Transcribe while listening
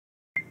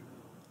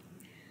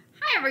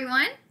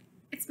everyone,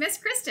 it's Miss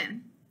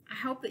Kristen. I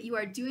hope that you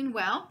are doing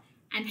well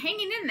and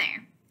hanging in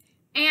there.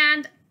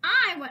 And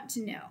I want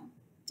to know,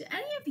 do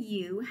any of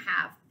you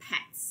have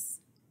pets?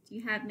 Do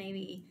you have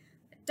maybe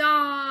a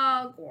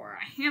dog or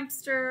a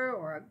hamster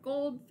or a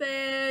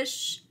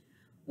goldfish?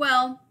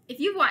 Well, if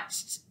you've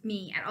watched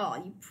me at all,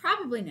 you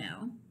probably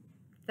know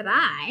that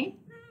I,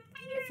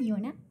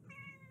 Fiona,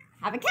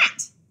 have a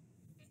cat.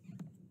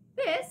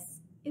 This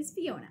is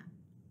Fiona.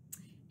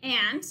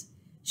 And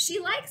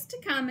she likes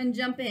to come and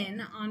jump in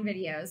on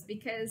videos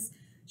because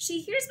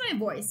she hears my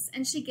voice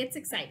and she gets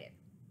excited.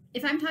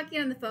 If I'm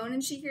talking on the phone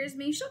and she hears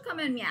me, she'll come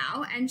and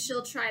meow and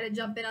she'll try to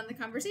jump in on the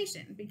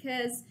conversation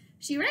because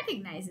she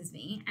recognizes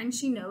me and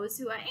she knows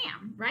who I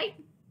am, right?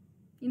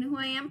 You know who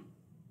I am?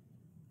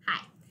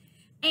 Hi.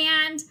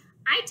 And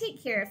I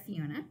take care of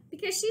Fiona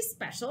because she's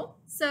special,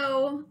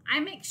 so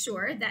I make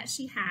sure that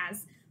she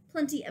has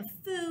plenty of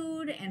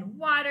food and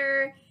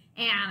water,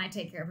 and I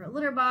take care of her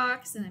litter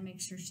box, and I make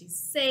sure she's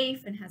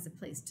safe and has a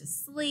place to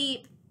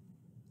sleep.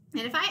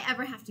 And if I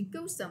ever have to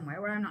go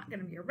somewhere where I'm not going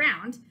to be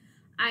around,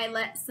 I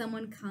let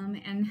someone come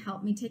and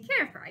help me take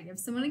care of her. I give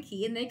someone a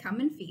key and they come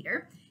and feed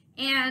her.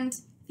 And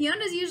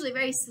Fiona's usually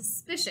very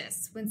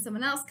suspicious when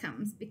someone else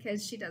comes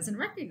because she doesn't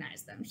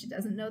recognize them. She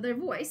doesn't know their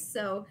voice,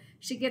 so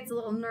she gets a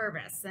little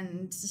nervous,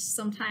 and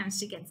sometimes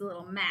she gets a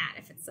little mad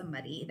if it's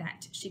somebody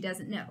that she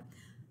doesn't know.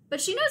 But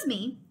she knows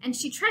me, and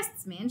she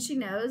trusts me, and she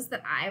knows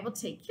that I will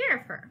take care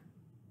of her,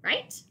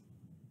 right?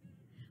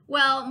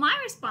 Well, my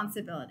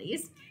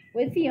responsibilities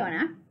with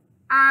Fiona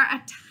are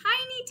a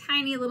tiny,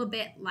 tiny little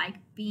bit like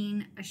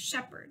being a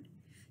shepherd.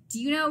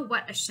 Do you know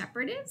what a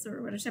shepherd is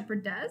or what a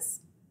shepherd does?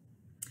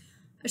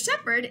 A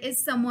shepherd is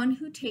someone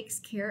who takes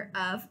care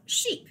of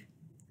sheep.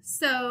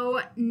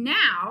 So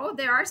now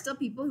there are still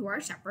people who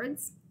are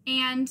shepherds,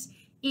 and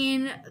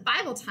in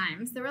Bible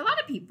times, there were a lot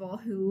of people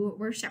who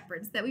were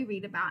shepherds that we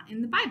read about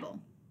in the Bible.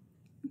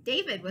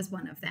 David was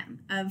one of them,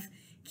 of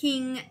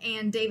King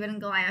and David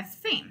and Goliath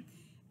fame.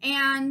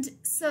 And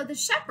so the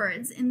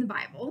shepherds in the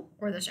Bible,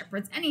 or the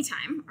shepherds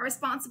anytime, are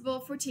responsible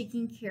for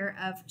taking care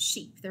of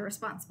sheep. They're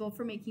responsible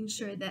for making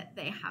sure that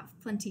they have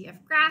plenty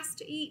of grass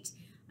to eat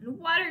and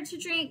water to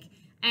drink,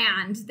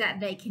 and that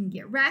they can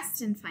get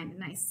rest and find a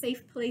nice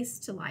safe place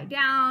to lie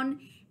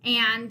down.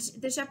 And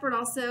the shepherd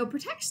also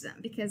protects them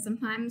because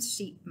sometimes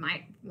sheep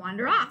might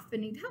wander off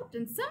and need help.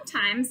 And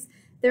sometimes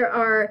there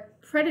are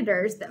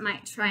predators that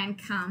might try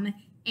and come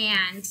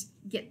and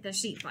get the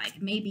sheep,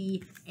 like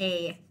maybe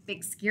a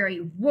big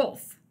scary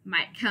wolf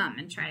might come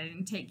and try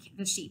to take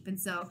the sheep. And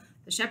so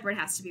the shepherd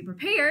has to be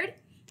prepared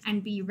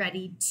and be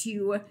ready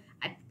to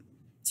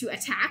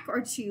attack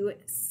or to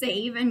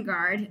save and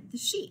guard the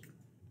sheep.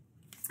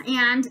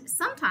 And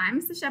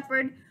sometimes the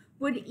shepherd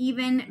would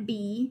even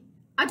be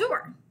a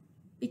door,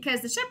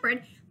 because the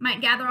shepherd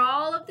might gather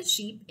all of the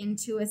sheep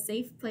into a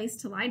safe place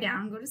to lie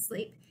down and go to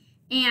sleep,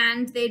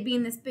 and they'd be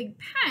in this big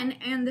pen,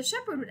 and the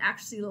shepherd would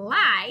actually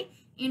lie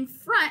in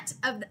front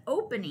of the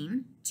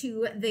opening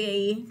to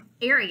the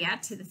area,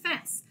 to the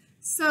fence,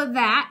 so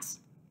that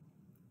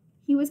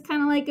he was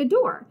kind of like a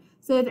door.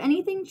 So if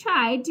anything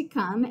tried to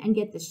come and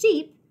get the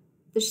sheep,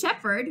 the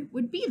shepherd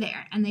would be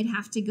there, and they'd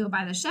have to go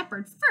by the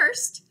shepherd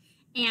first,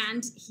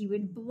 and he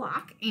would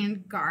block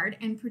and guard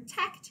and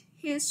protect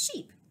his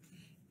sheep.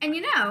 And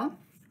you know,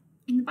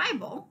 in the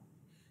Bible,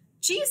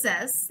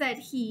 Jesus said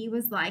he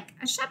was like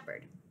a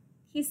shepherd.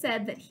 He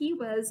said that he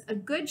was a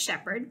good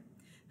shepherd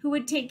who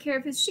would take care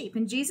of his sheep.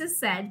 And Jesus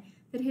said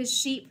that his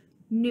sheep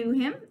knew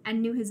him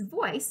and knew his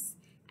voice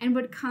and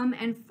would come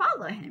and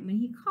follow him when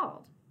he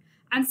called.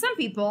 And some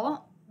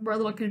people were a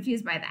little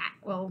confused by that.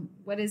 Well,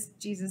 what is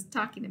Jesus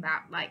talking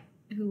about? Like,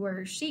 who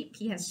are sheep?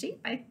 He has sheep?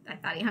 I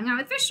thought he hung out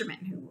with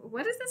fishermen.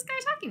 What is this guy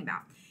talking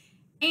about?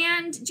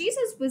 And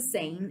Jesus was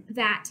saying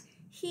that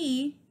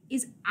he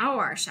is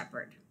our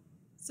shepherd.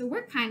 So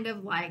we're kind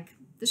of like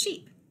the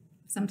sheep.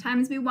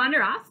 Sometimes we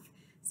wander off.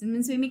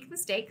 Sometimes we make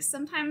mistakes.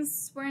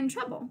 Sometimes we're in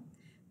trouble.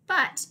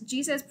 But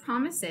Jesus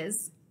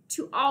promises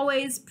to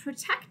always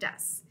protect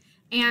us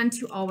and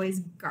to always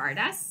guard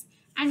us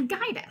and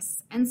guide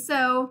us. And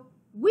so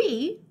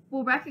we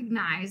will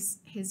recognize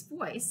his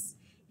voice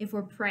if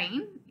we're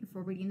praying, if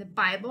we're reading the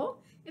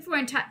Bible, if we're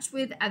in touch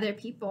with other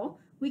people.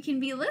 We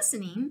can be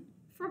listening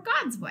for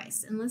God's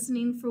voice and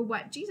listening for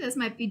what Jesus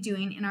might be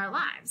doing in our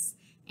lives.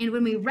 And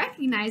when we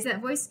recognize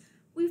that voice,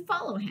 we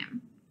follow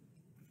him.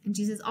 And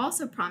Jesus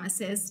also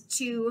promises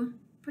to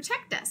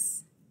protect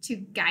us, to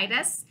guide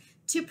us,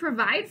 to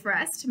provide for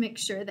us, to make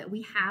sure that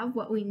we have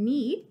what we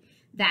need,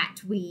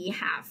 that we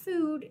have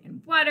food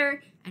and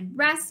water and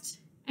rest.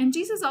 And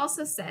Jesus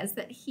also says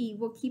that he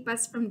will keep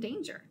us from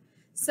danger.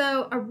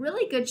 So a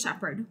really good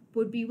shepherd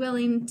would be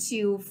willing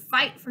to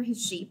fight for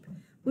his sheep,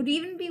 would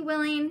even be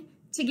willing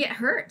to get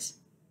hurt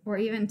or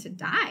even to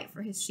die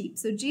for his sheep.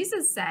 So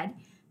Jesus said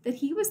that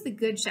he was the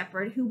good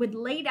shepherd who would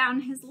lay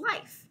down his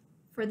life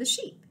for the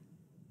sheep.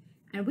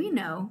 And we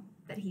know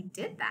that he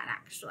did that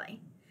actually,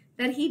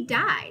 that he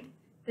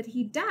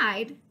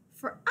died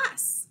for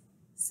us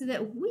so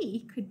that we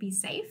could be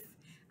safe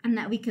and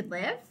that we could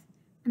live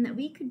and that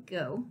we could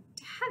go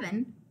to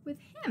heaven with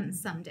him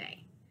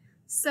someday.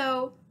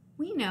 So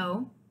we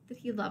know that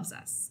he loves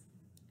us.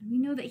 And we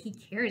know that he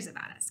cares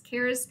about us,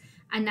 cares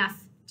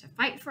enough to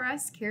fight for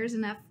us, cares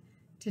enough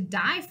to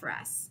die for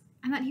us,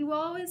 and that he will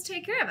always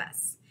take care of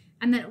us,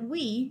 and that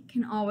we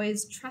can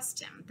always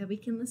trust him, that we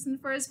can listen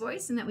for his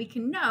voice, and that we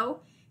can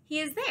know he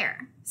is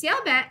there. See,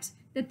 I'll bet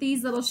that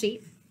these little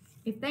sheep,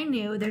 if they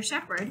knew their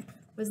shepherd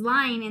was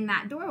lying in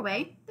that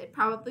doorway, they'd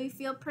probably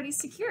feel pretty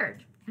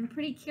secured and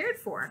pretty cared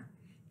for,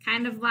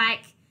 kind of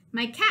like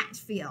my cat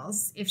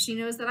feels if she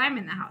knows that I'm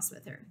in the house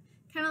with her,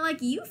 kind of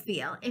like you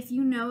feel if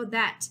you know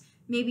that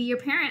maybe your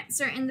parents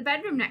are in the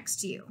bedroom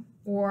next to you,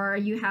 or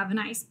you have a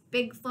nice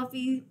big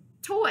fluffy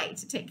toy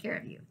to take care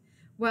of you.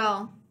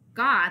 Well,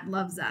 God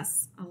loves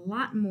us a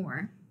lot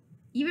more,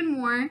 even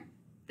more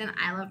than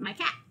I love my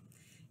cat.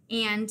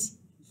 And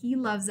he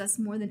loves us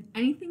more than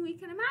anything we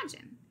can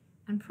imagine,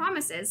 and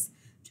promises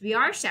to be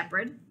our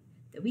shepherd,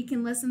 that we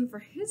can listen for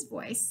his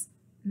voice,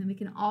 and that we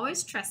can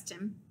always trust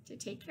him to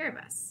take care of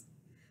us.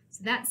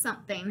 So that's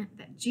something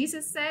that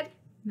Jesus said,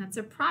 and that's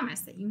a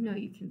promise that you know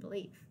you can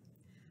believe.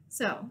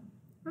 So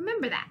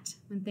remember that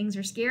when things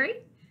are scary,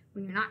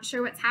 when you're not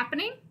sure what's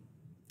happening,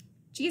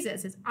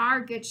 Jesus is our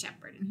good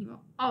shepherd, and he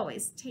will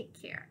always take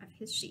care of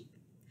his sheep.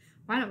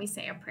 Why don't we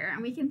say a prayer,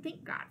 and we can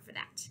thank God for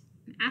that,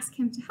 and ask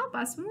him to help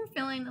us when we're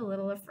feeling a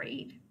little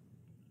afraid.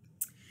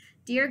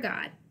 Dear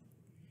God,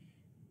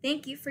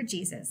 thank you for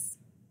Jesus.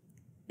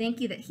 Thank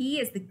you that he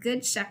is the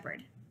good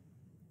shepherd.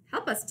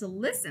 Help us to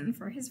listen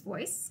for his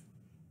voice.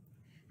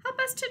 Help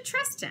us to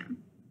trust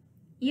him,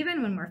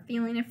 even when we're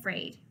feeling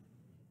afraid.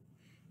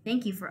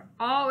 Thank you for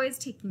always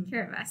taking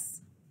care of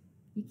us.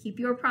 You keep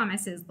your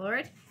promises,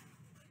 Lord.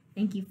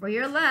 Thank you for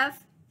your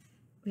love.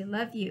 We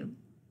love you.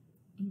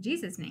 In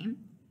Jesus' name,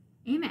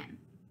 amen.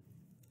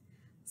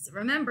 So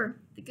remember,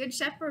 the Good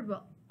Shepherd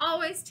will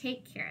always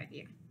take care of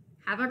you.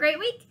 Have a great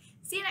week.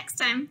 See you next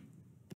time.